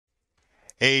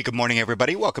Hey, good morning,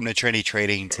 everybody. Welcome to Trendy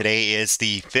Trading. Today is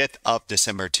the 5th of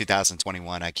December,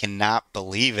 2021. I cannot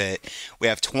believe it. We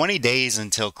have 20 days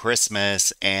until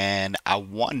Christmas, and I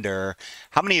wonder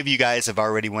how many of you guys have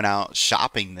already went out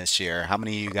shopping this year? How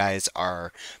many of you guys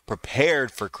are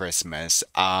prepared for Christmas?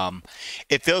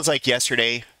 It feels like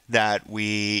yesterday that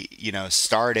we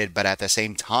started, but at the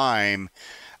same time,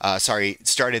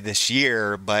 started this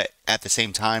year, but at the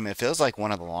same time, it feels like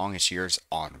one of the longest years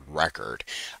on record.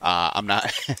 I'm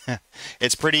not,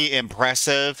 it's pretty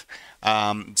impressive.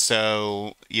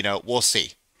 We'll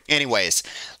see. Anyways,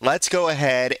 let's go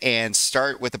ahead and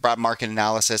start with the broad market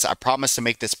analysis. I promise to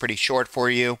make this pretty short for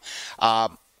you.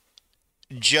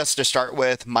 Just to start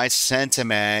with, my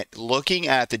sentiment, looking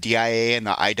at the DIA and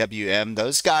the IWM,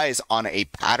 those guys on a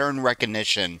pattern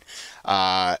recognition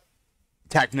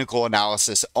technical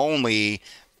analysis only,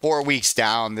 4 weeks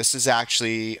down. This is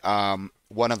actually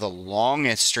one of the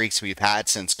longest streaks we've had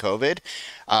since COVID.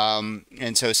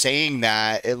 And so saying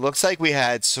that, it looks like we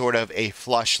had sort of a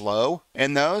flush low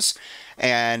in those.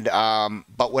 And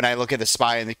but when I look at the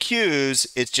SPY and the Qs,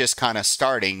 it's just kind of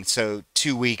starting. So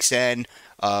 2 weeks in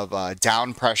of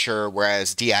down pressure,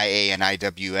 whereas DIA and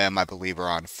IWM, I believe, are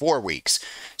on 4 weeks.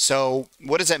 So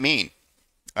what does that mean?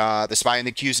 The SPY and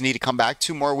the Qs need to come back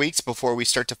 2 more weeks before we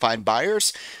start to find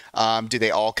buyers. Do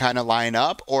they all kind of line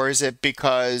up, or is it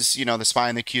because the SPY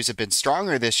and the Qs have been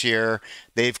stronger this year?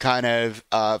 They've kind of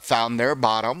found their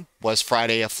bottom. Was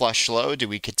Friday a flush low? Do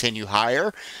we continue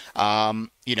higher?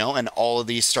 And all of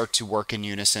these start to work in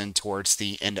unison towards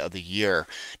the end of the year.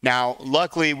 Now,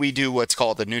 luckily, we do what's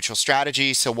called the neutral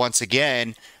strategy. So once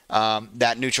again,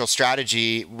 that neutral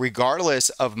strategy, regardless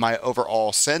of my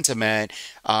overall sentiment,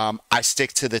 I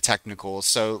stick to the technicals.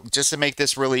 So just to make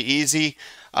this really easy,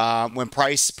 when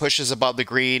price pushes above the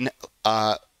green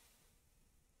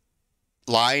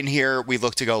line here, we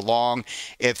look to go long.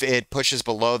 If it pushes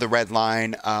below the red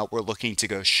line, we're looking to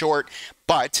go short.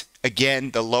 But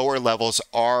again, the lower levels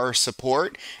are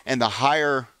support, and the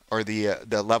higher or the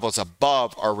levels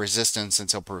above are resistance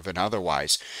until proven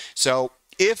otherwise. So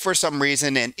if for some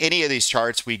reason in any of these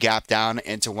charts we gap down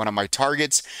into one of my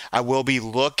targets, I will be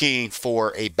looking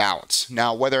for a bounce.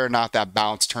 Now, whether or not that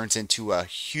bounce turns into a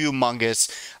humongous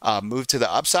move to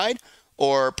the upside,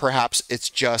 or perhaps it's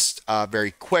just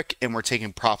very quick and we're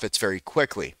taking profits very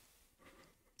quickly.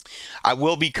 I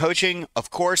will be coaching, of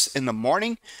course, in the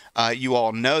morning. You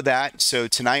all know that. So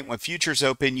tonight when futures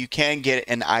open, you can get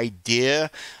an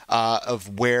idea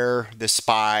of where the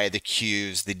SPY, the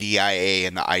Qs, the DIA,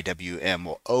 and the IWM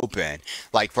will open.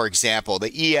 Like, for example,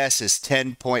 the ES is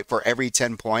 10 point for every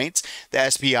 10 points. The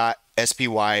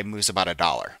SPY moves about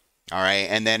 $1. All right,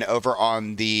 and then over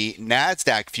on the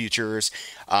NASDAQ futures,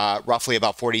 roughly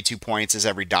about 42 points is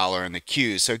every dollar in the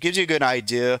Qs. So it gives you a good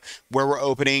idea where we're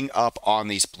opening up on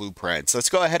these blueprints. Let's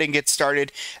go ahead and get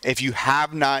started. If you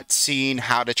have not seen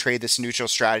how to trade this neutral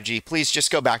strategy, please just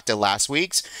go back to last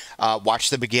week's, watch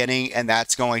the beginning, and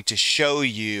that's going to show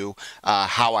you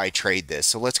how I trade this.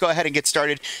 So let's go ahead and get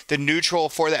started. The neutral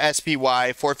for the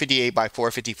SPY, 458 by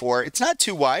 454. It's not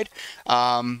too wide.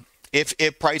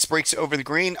 If price breaks over the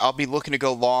green, I'll be looking to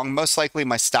go long. Most likely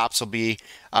my stops will be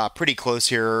pretty close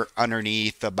here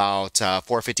underneath about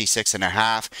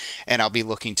 456.5, and I'll be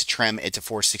looking to trim it to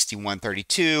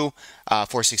 461.32,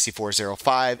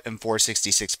 464.05, and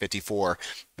 466.54.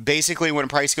 Basically, when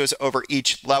price goes over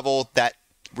each level, that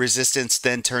resistance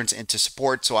then turns into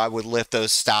support, so I would lift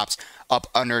those stops up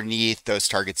underneath those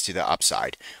targets to the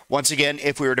upside. Once again,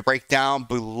 if we were to break down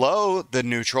below the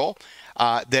neutral,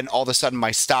 then all of a sudden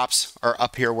my stops are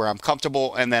up here where I'm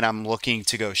comfortable, and then I'm looking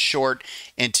to go short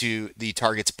into the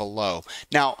targets below.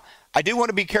 Now, I do want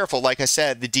to be careful. Like I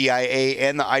said, the DIA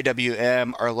and the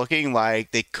IWM are looking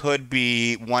like they could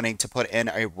be wanting to put in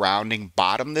a rounding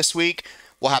bottom this week.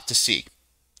 We'll have to see.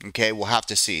 Okay, we'll have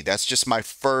to see. That's just my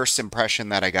first impression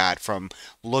that I got from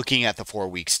looking at the 4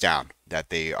 weeks down that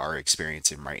they are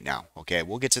experiencing right now. Okay,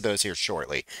 we'll get to those here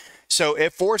shortly. So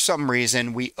if for some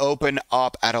reason we open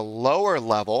up at a lower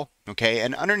level, okay,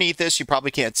 and underneath this you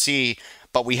probably can't see,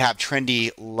 but we have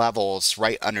trendy levels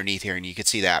right underneath here, and you can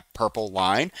see that purple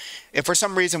line. If for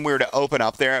some reason we were to open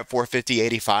up there at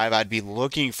 450.85, I'd be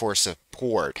looking for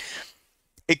support.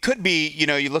 It could be,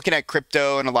 you're looking at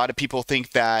crypto, and a lot of people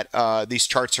think that these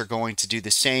charts are going to do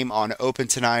the same on open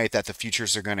tonight, that the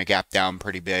futures are going to gap down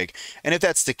pretty big. And if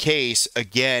that's the case,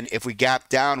 again, if we gap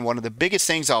down, one of the biggest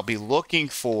things I'll be looking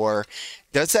for,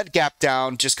 does that gap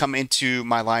down just come into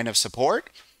my line of support,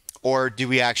 or do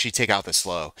we actually take out this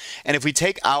low? And if we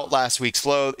take out last week's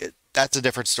low, that's a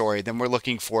different story. Then we're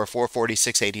looking for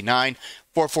 446.89,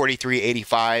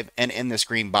 443.85, and in this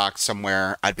green box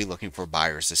somewhere, I'd be looking for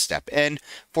buyers to step in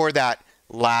for that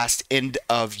last end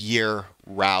of year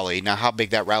rally. Now, how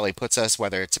big that rally puts us,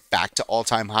 whether it's back to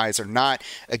all-time highs or not,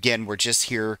 again, we're just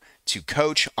here to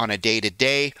coach on a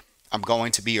day-to-day. I'm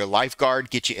going to be your lifeguard,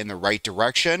 get you in the right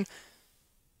direction.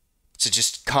 So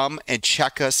just come and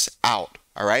check us out.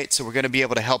 All right. So we're going to be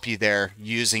able to help you there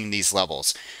using these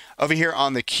levels. Over here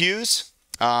on the Qs,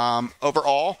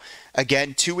 overall,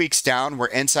 again, 2 weeks down, we're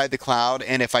inside the cloud.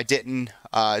 And if I didn't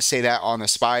say that on the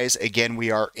spies, again,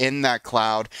 we are in that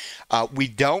cloud. We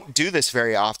don't do this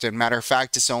very often. Matter of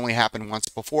fact, this only happened once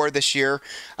before this year.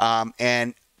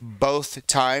 And both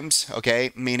times,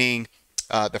 okay, meaning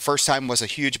the first time was a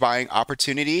huge buying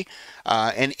opportunity.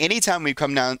 And anytime we've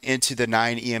come down into the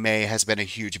 9 EMA has been a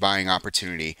huge buying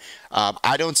opportunity.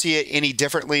 I don't see it any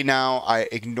differently now. I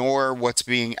ignore what's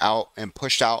being out and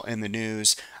pushed out in the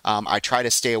news. I try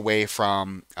to stay away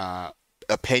from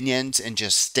opinions and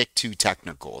just stick to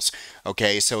technicals.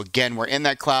 Okay, so again, we're in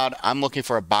that cloud. I'm looking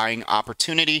for a buying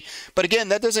opportunity. But again,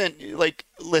 that doesn't, like,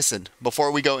 listen, before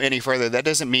we go any further, that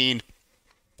doesn't mean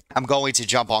I'm going to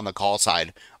jump on the call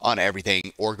side on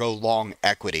everything or go long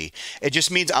equity. It just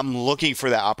means I'm looking for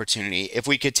that opportunity. If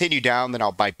we continue down, then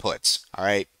I'll buy puts. All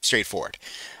right, straightforward.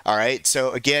 All right,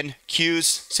 so again, Qs,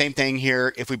 same thing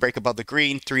here. If we break above the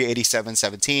green,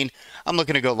 387.17, I'm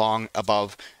looking to go long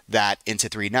above that into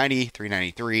 390,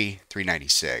 393,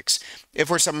 396. If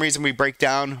for some reason we break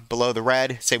down below the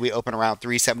red, say we open around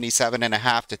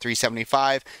 377.5 to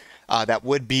 375, that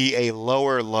would be a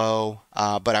lower low,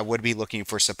 but I would be looking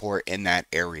for support in that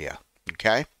area.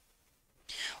 Okay.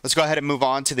 Let's go ahead and move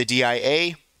on to the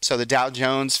DIA. So the Dow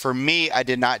Jones, for me, I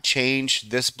did not change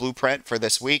this blueprint for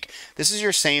this week. This is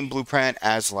your same blueprint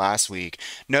as last week.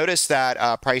 Notice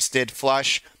that price did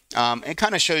flush. It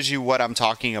kind of shows you what I'm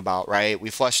talking about, right? We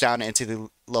flushed down into the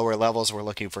lower levels. We're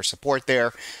looking for support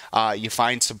there. You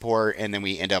find support, and then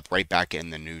we end up right back in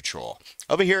the neutral.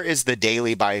 Over here is the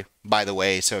daily, by the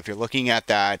way. So if you're looking at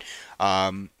that,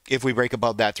 if we break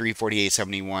above that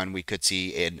 348.71, we could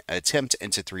see an attempt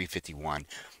into 351.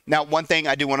 Now, one thing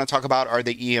I do want to talk about are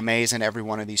the EMAs in every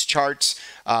one of these charts.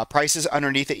 Prices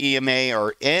underneath the EMA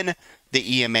are in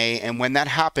the EMA, and when that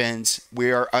happens,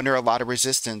 we are under a lot of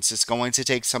resistance. It's going to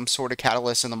take some sort of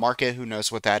catalyst in the market, who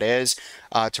knows what that is,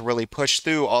 to really push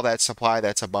through all that supply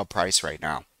that's above price right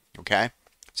now. Okay,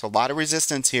 so a lot of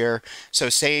resistance here. So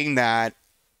saying that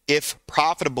if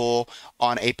profitable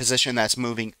on a position that's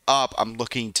moving up, I'm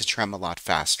looking to trim a lot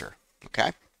faster.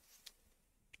 Okay.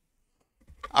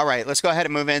 All right, let's go ahead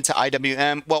and move into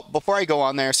IWM. Well, before I go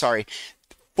on there, sorry,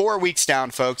 4 weeks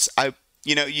down, folks.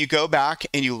 You go back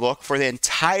and you look for the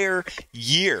entire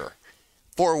year,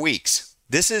 4 weeks.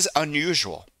 This is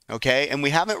unusual, okay? And we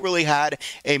haven't really had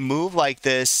a move like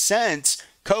this since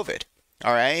COVID,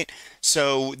 all right?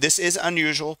 So this is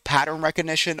unusual, pattern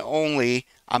recognition only.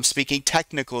 I'm speaking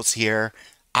technicals here.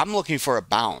 I'm looking for a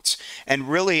bounce. And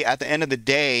really, at the end of the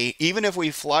day, even if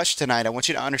we flush tonight, I want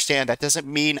you to understand that doesn't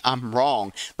mean I'm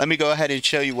wrong. Let me go ahead and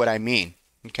show you what I mean,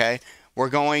 okay? We're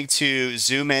going to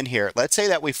zoom in here. Let's say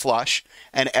that we flush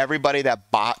and everybody that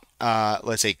bought,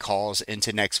 let's say, calls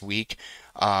into next week,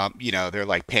 they're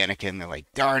like panicking. They're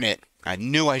like, darn it, I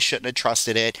knew I shouldn't have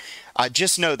trusted it.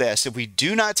 Just know this, if we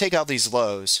do not take out these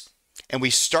lows and we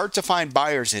start to find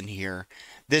buyers in here,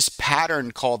 this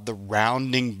pattern called the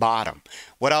rounding bottom.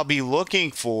 What I'll be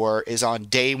looking for is on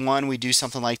day one, we do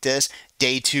something like this.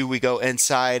 Day two, we go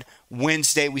inside.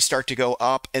 Wednesday, we start to go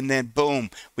up, and then boom,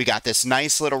 we got this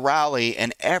nice little rally,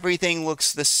 and everything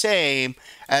looks the same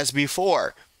as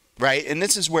before, right? And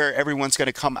this is where everyone's going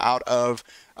to come out of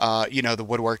the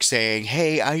woodwork saying,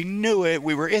 hey, I knew it.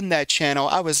 We were in that channel.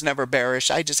 I was never bearish.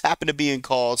 I just happened to be in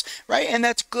calls, right? And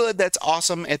that's good. That's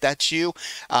awesome if that's you.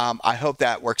 I hope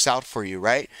that works out for you,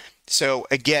 right? So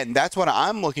again, that's what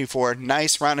I'm looking for.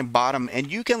 Nice round and bottom. And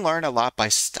you can learn a lot by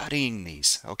studying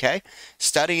these, okay?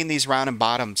 Studying these round and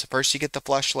bottoms. First, you get the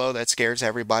flush low that scares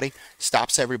everybody,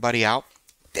 stops everybody out.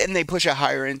 Then they push it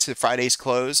higher into Friday's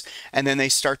close. And then they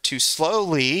start to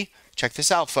slowly, check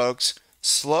this out, folks,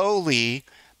 slowly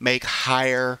make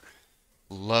higher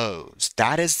lows.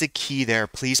 That is the key there.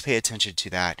 Please pay attention to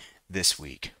that this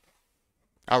week.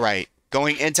 All right,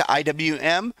 going into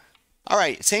IWM. All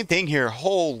right, same thing here.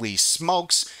 Holy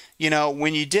smokes.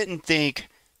 When you didn't think,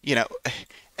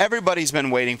 everybody's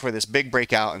been waiting for this big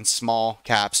breakout in small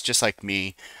caps, just like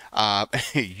me.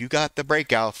 You got the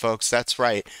breakout, folks. That's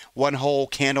right. One whole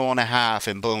candle and a half,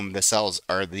 and boom, the sells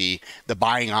are the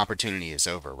buying opportunity is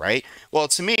over, right? Well,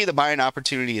 to me, the buying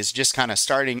opportunity is just kind of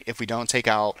starting if we don't take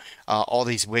out all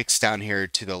these wicks down here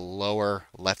to the lower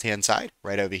left-hand side,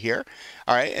 right over here.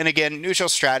 All right, and again, neutral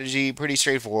strategy, pretty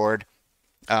straightforward.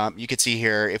 You can see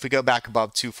here, if we go back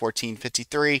above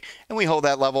 214.53 and we hold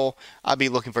that level, I'll be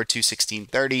looking for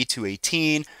 216.30,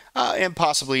 218, and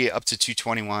possibly up to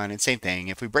 221. And same thing,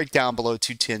 if we break down below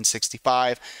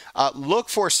 210.65, look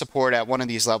for support at one of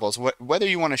these levels. Whether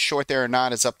you want to short there or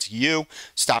not is up to you.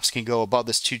 Stops can go above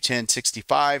this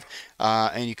 210.65,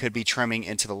 and you could be trimming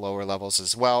into the lower levels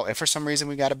as well. If for some reason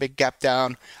we got a big gap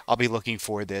down, I'll be looking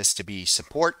for this to be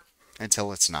support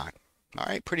until it's not. All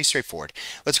right, pretty straightforward.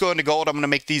 Let's go into gold. I'm going to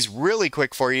make these really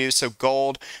quick for you. So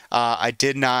gold, I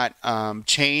did not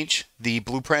change the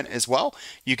blueprint as well.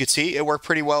 You could see it worked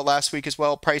pretty well last week as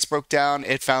well. Price broke down.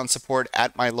 It found support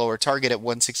at my lower target at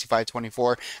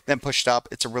 165.24, then pushed up.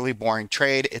 It's a really boring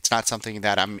trade. It's not something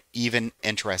that I'm even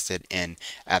interested in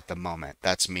at the moment.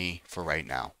 That's me for right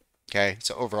now. Okay,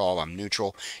 so overall, I'm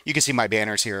neutral. You can see my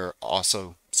banners here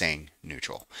also saying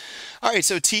neutral. All right,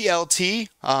 so TLT,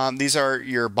 these are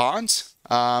your bonds,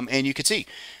 and you can see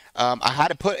I had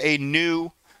to put a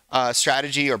new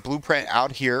strategy or blueprint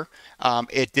out here.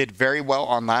 It did very well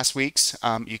on last week's.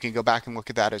 You can go back and look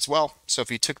at that as well. So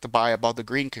if you took the buy above the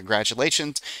green,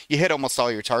 congratulations. You hit almost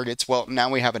all your targets. Well, now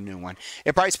we have a new one.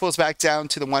 If price pulls back down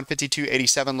to the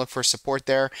 152.87, look for support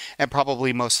there, and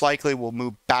probably most likely will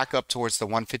move back up towards the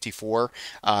 154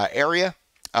 area.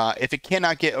 If it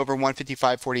cannot get over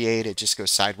 155.48, it just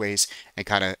goes sideways and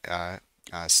kind of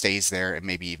stays there and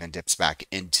maybe even dips back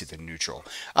into the neutral.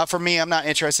 For me, I'm not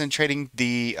interested in trading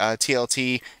the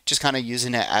TLT, just kind of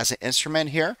using it as an instrument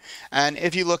here. And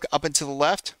if you look up and to the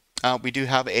left, we do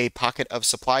have a pocket of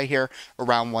supply here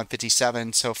around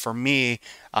 157. So for me,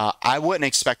 I wouldn't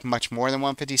expect much more than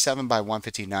 157 by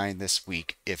 159 this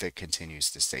week if it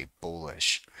continues to stay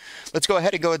bullish. Let's go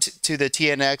ahead and go to the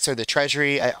TNX or the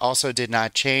Treasury. I also did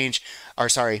not change, or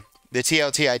sorry, the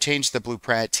TLT, I changed the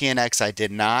blueprint. TNX, I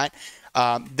did not.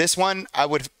 This one, I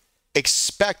would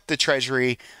expect the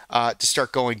Treasury to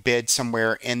start going bid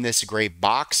somewhere in this gray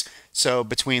box. So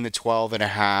between the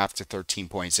 12.5 to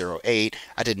 13.08,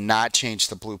 I did not change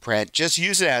the blueprint. Just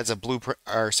use it as a blueprint,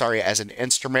 or sorry, as an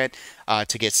instrument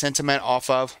to get sentiment off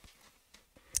of.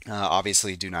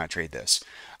 Obviously, do not trade this.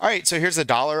 All right, so here's the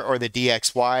dollar or the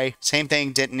DXY. Same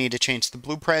thing, didn't need to change the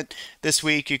blueprint this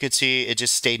week. You could see it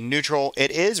just stayed neutral.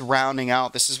 It is rounding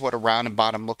out. This is what a round and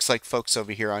bottom looks like, folks,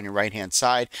 over here on your right-hand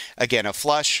side. Again, a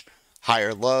flush,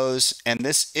 higher lows, and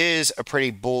this is a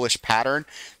pretty bullish pattern.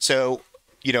 So,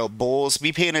 you know, bulls,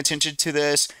 be paying attention to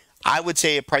this. I would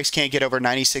say if price can't get over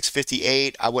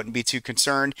 96.58, I wouldn't be too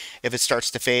concerned. If it starts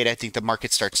to fade, I think the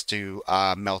market starts to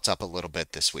melt up a little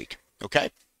bit this week. Okay.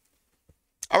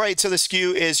 All right, so the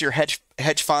skew is your hedge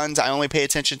funds. I only pay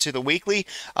attention to the weekly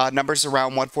numbers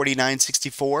around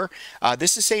 149.64.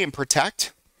 This is saying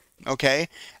protect, okay,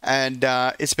 and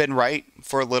it's been right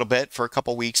for a little bit, for a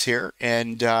couple weeks here,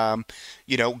 and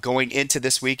you know, going into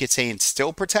this week, it's saying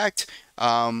still protect.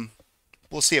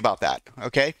 We'll see about that,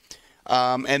 okay.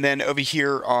 And then over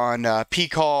here on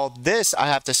P-Call, this I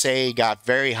have to say got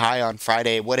very high on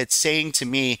Friday. What it's saying to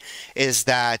me is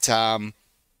that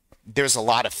there's a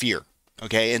lot of fear.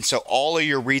 Okay, and so all of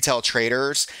your retail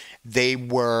traders, they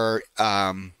were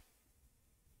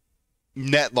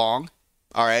net long,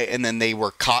 all right, and then they were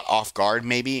caught off guard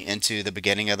maybe into the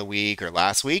beginning of the week or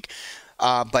last week.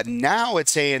 But now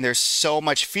it's saying there's so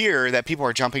much fear that people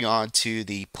are jumping onto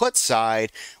the put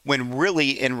side when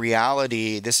really in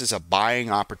reality, this is a buying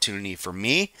opportunity for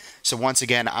me. So once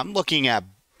again, I'm looking at,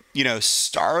 you know,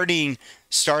 starting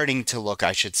to look,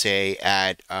 I should say,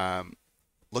 at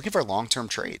looking for long-term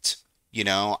trades. You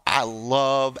know, I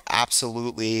love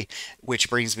absolutely, which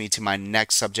brings me to my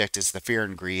next subject is the fear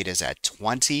and greed is at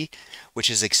 20, which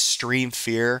is extreme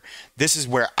fear. This is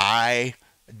where I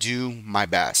do my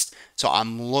best. So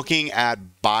I'm looking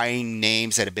at buying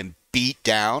names that have been beat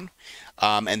down.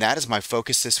 And that is my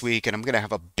focus this week. And I'm going to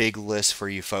have a big list for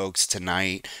you folks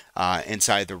tonight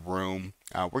inside the room.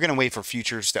 We're going to wait for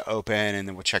futures to open and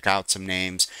then we'll check out some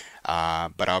names.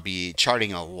 But I'll be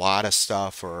charting a lot of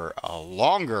stuff for a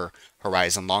longer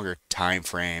horizon, longer time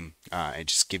frame, and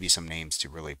just give you some names to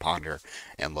really ponder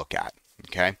and look at.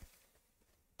 Okay.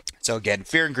 So again,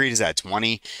 fear and greed is at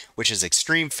 20, which is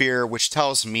extreme fear, which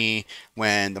tells me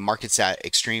when the market's at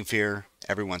extreme fear,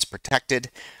 everyone's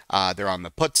protected. They're on the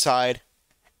put side.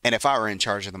 And if I were in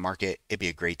charge of the market, it'd be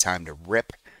a great time to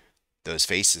rip those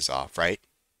faces off, right?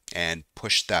 And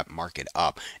push that market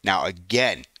up. Now,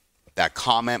 again, that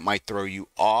comment might throw you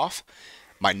off,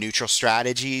 My neutral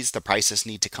strategies, the prices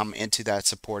need to come into that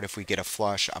support. If we get a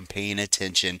flush, I'm paying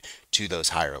attention to those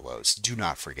higher lows. Do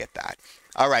not forget that.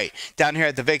 All right, down here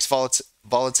at the VIX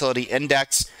volatility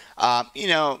index,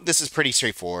 this is pretty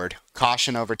straightforward.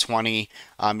 Caution over 20.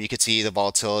 You can see the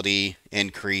volatility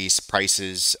increase,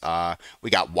 prices. We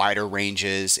got wider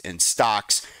ranges in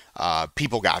stocks.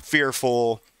 People got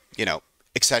fearful,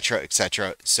 etc.,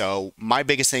 etc. So my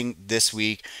biggest thing this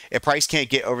week, if price can't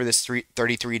get over this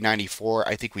 33.94,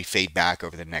 I think we fade back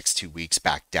over the next 2 weeks,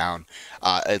 back down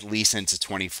at least into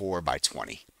 24 by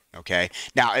 20. Okay.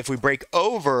 Now, if we break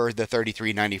over the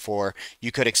 33.94,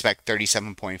 you could expect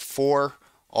 37.4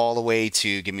 all the way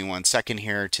to, give me 1 second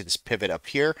here, to this pivot up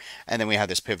here. And then we have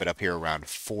this pivot up here around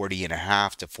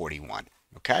 40.5 to 41.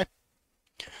 Okay.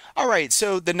 All right,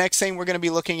 so the next thing we're going to be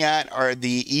looking at are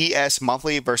the ES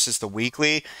monthly versus the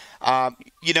weekly.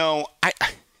 You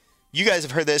guys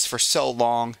have heard this for so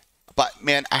long, but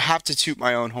man, I have to toot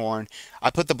my own horn.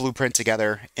 I put the blueprint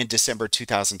together in December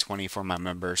 2020 for my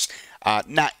members.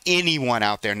 Not anyone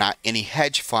out there, not any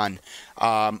hedge fund,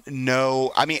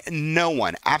 no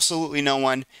one, absolutely no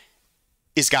one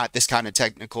is got this kind of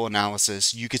technical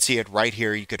analysis. You could see it right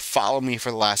here. You could follow me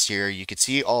for the last year. You could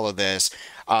see all of this.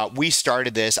 We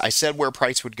started this. I said where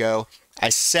price would go. I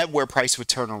said where price would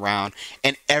turn around,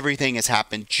 and everything has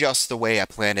happened just the way I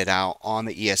planned it out on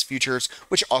the ES futures,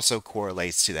 which also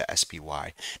correlates to the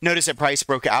SPY. Notice that price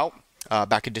broke out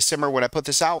back in December when I put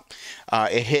this out.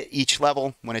 It hit each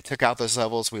level. When it took out those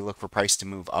levels, we look for price to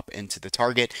move up into the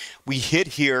target. We hit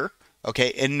here, okay,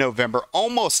 in November,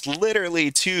 almost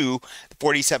literally to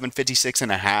 47.56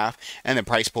 and a half, and then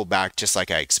price pulled back just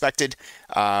like I expected.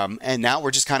 And now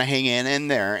we're just kind of hanging in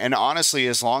there. And honestly,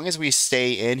 as long as we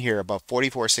stay in here above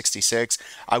 44.66,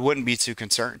 I wouldn't be too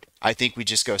concerned. I think we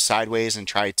just go sideways and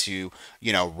try to,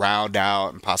 round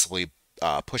out and possibly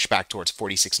push back towards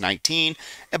 46.19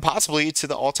 and possibly to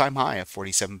the all-time high of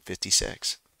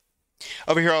 47.56.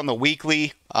 Over here on the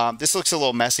weekly, this looks a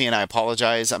little messy, and I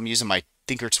apologize. I'm using my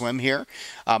Thinkorswim here.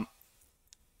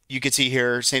 You can see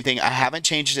here, same thing. I haven't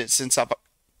changed it since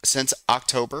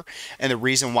October, and the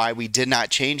reason why we did not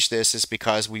change this is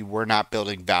because we were not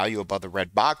building value above the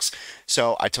red box.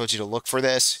 So I told you to look for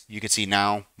this. You can see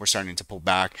now we're starting to pull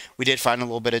back. We did find a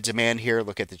little bit of demand here.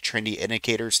 Look at the trendy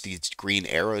indicators. These green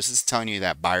arrows is telling you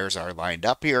that buyers are lined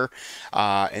up here,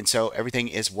 and so everything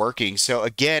is working. So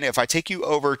again, if I take you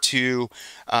over to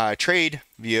trade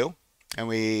view, and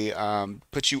we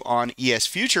put you on ES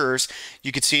futures,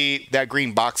 you can see that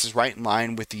green box is right in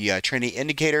line with the trendy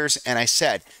indicators. And I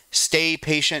said, stay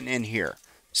patient in here.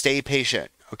 Stay patient,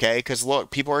 okay? Because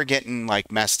look, people are getting like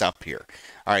messed up here.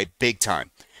 All right, big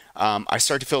time. I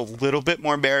start to feel a little bit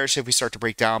more bearish if we start to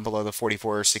break down below the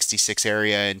 44.66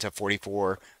 area into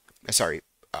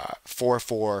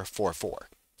 4444.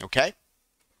 Okay?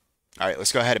 All right,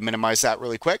 let's go ahead and minimize that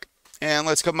really quick. And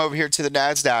let's come over here to the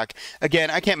NASDAQ.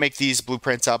 Again, I can't make these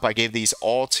blueprints up. I gave these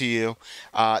all to you.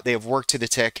 They have worked to the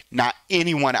tick. Not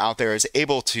anyone out there is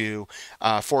able to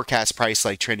forecast price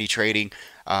like Trendy Trading.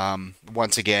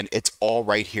 Once again, it's all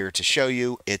right here to show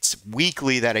you. It's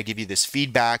weekly that I give you this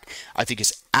feedback. I think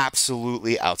it's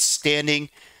absolutely outstanding.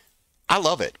 I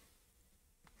love it.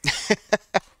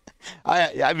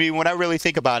 I mean, when I really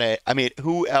think about it, I mean,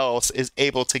 who else is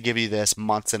able to give you this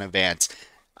months in advance?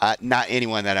 Not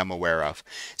anyone that I'm aware of.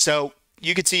 So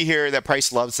you can see here that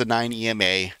price loves the 9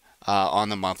 EMA on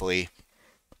the monthly.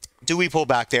 Do we pull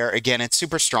back there? Again, it's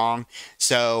super strong.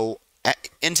 So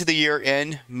into the year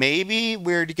end, maybe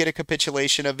we're to get a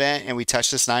capitulation event and we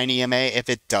touch this 9 EMA. If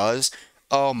it does,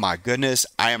 oh my goodness,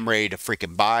 I am ready to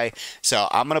freaking buy. So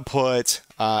I'm going to put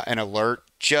an alert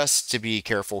just to be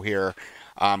careful here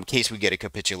in case we get a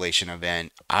capitulation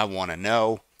event. I want to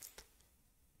know.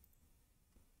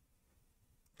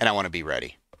 And I want to be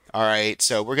ready. All right,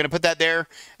 so we're going to put that there.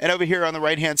 And over here on the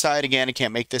right-hand side, again, I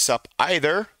can't make this up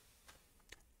either.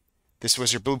 This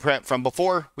was your blueprint from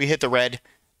before. We hit the red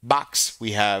box.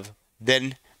 We have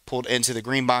then pulled into the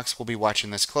green box. We'll be watching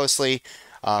this closely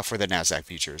for the NASDAQ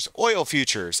futures. Oil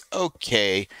futures,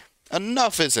 okay,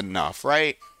 enough is enough,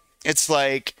 right? It's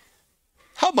like,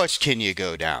 how much can you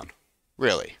go down?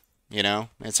 Really?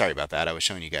 And sorry about that. I was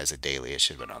showing you guys a daily. It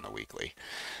should have been on the weekly.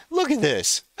 Look at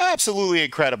this. Absolutely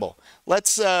incredible.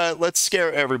 Let's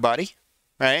scare everybody,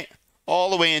 right? All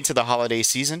the way into the holiday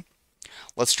season.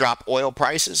 Let's drop oil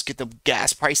prices, get the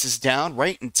gas prices down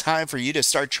right in time for you to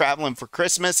start traveling for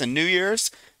Christmas and New Year's,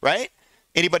 right?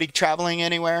 Anybody traveling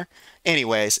anywhere?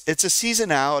 Anyways, it's a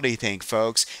seasonality thing,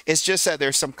 folks. It's just that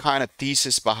there's some kind of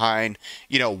thesis behind,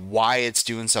 why it's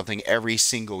doing something every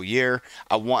single year.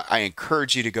 I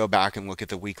encourage you to go back and look at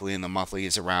the weekly and the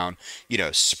monthlies around,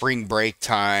 spring break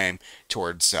time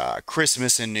towards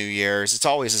Christmas and New Year's. It's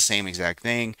always the same exact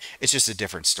thing. It's just a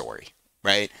different story,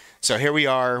 right? So here we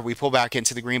are. We pull back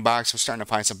into the green box. We're starting to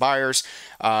find some buyers.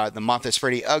 The month is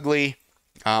pretty ugly.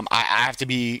 I have to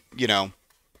be,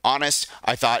 honest.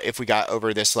 I thought if we got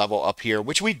over this level up here,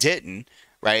 which we didn't,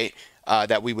 right?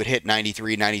 That we would hit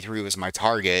 93. 93 was my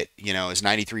target. Is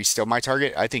 93 still my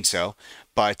target? I think so.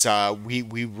 But we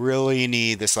really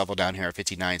need this level down here at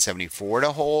 59.74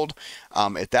 to hold.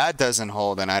 If that doesn't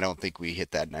hold, then I don't think we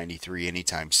hit that 93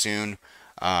 anytime soon.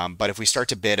 But if we start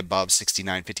to bid above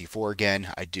 69.54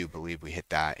 again, I do believe we hit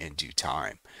that in due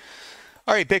time.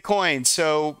 All right, Bitcoin.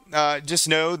 So just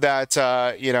know that,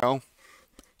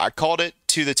 I called it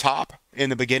to the top in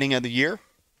the beginning of the year.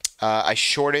 I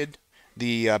shorted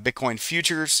the Bitcoin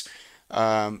futures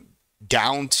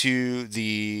down to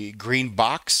the green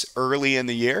box early in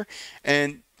the year.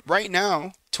 And right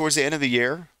now, towards the end of the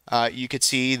year, you could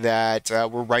see that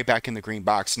we're right back in the green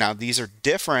box. Now, these are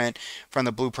different from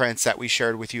the blueprints that we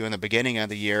shared with you in the beginning of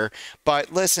the year.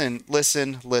 But listen.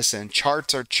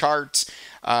 Charts are charts.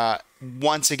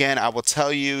 Once again, I will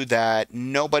tell you that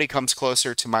nobody comes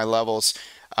closer to my levels.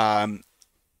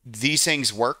 These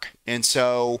things work. And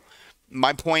so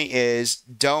my point is,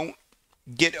 don't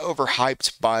get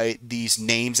overhyped by these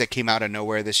names that came out of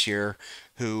nowhere this year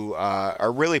who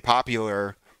are really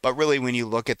popular. But really, when you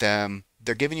look at them,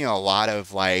 they're giving you a lot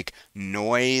of like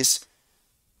noise.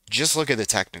 Just look at the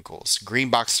technicals. Green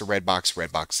box to red box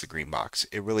to green box.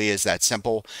 It really is that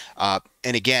simple.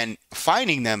 And again,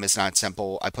 finding them is not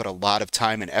simple. I put a lot of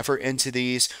time and effort into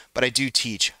these, but I do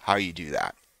teach how you do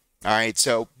that. All right,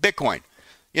 so Bitcoin,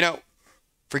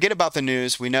 forget about the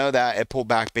news. We know that it pulled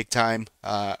back big time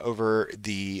over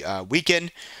the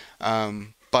weekend,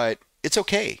 but it's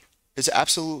okay. It's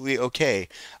absolutely okay.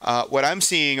 What I'm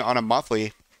seeing on a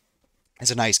monthly is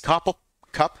a nice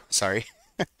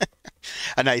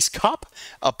a nice cup,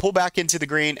 a pull back into the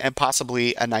green, and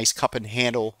possibly a nice cup and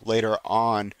handle later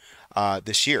on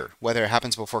this year. Whether it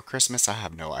happens before Christmas, I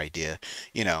have no idea.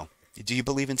 Do you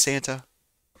believe in Santa?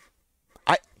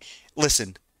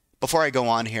 Listen, before I go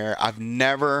on here,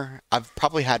 I've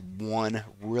probably had one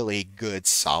really good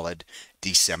solid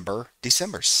December.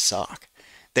 December suck.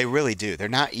 They really do. They're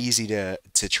not easy to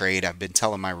trade. I've been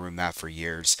telling my room that for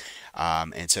years.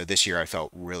 And so this year I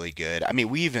felt really good. I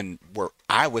mean,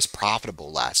 I was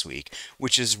profitable last week,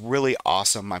 which is really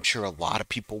awesome. I'm sure a lot of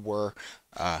people were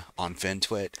on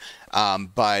FinTwit.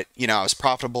 But, I was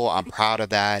profitable. I'm proud of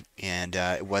that. And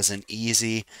it wasn't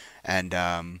easy.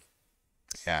 And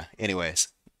yeah, anyways,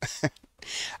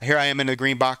 here I am in the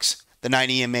green box. The 9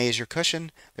 EMA is your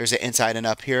cushion. There's an inside and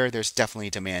up here. There's definitely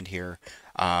demand here.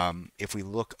 If we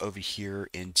look over here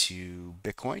into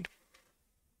Bitcoin,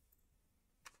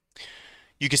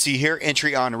 you can see here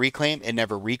entry on reclaim. It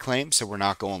never reclaimed, so we're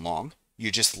not going long.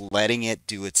 You're just letting it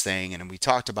do its thing. And we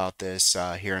talked about this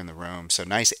here in the room. So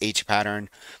nice H pattern.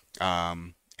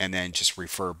 And then just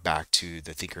refer back to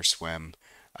the Thinkorswim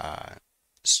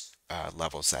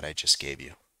levels that I just gave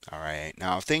you. All right.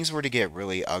 Now, if things were to get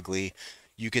really ugly,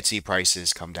 you could see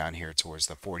prices come down here towards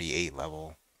the 48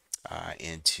 level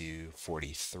into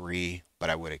 43, but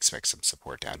I would expect some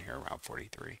support down here around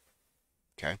 43.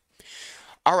 Okay.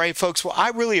 All right, folks. Well, I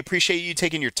really appreciate you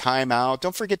taking your time out.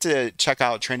 Don't forget to check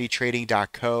out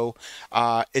trendytrading.co.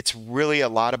 It's really a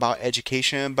lot about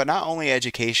education, but not only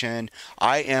education.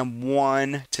 I am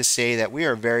one to say that we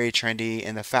are very trendy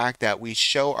in the fact that we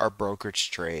show our brokerage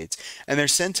trades, and they're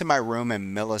sent to my room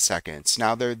in milliseconds.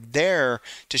 Now, they're there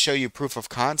to show you proof of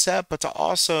concept, but to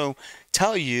also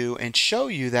tell you and show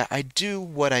you that I do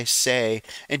what I say.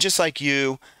 And just like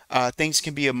you, things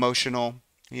can be emotional.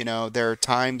 There are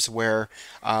times where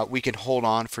we can hold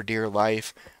on for dear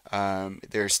life.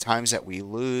 There's times that we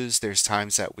lose. There's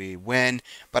times that we win.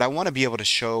 But I want to be able to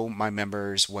show my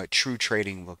members what true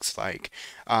trading looks like.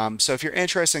 So if you're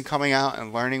interested in coming out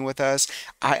and learning with us,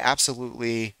 I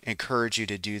absolutely encourage you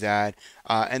to do that.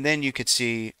 And then you could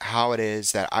see how it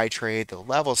is that I trade, the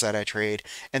levels that I trade,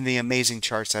 and the amazing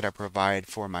charts that I provide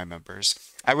for my members.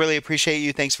 I really appreciate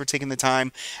you. Thanks for taking the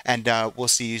time, and we'll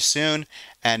see you soon.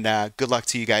 And good luck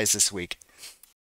to you guys this week.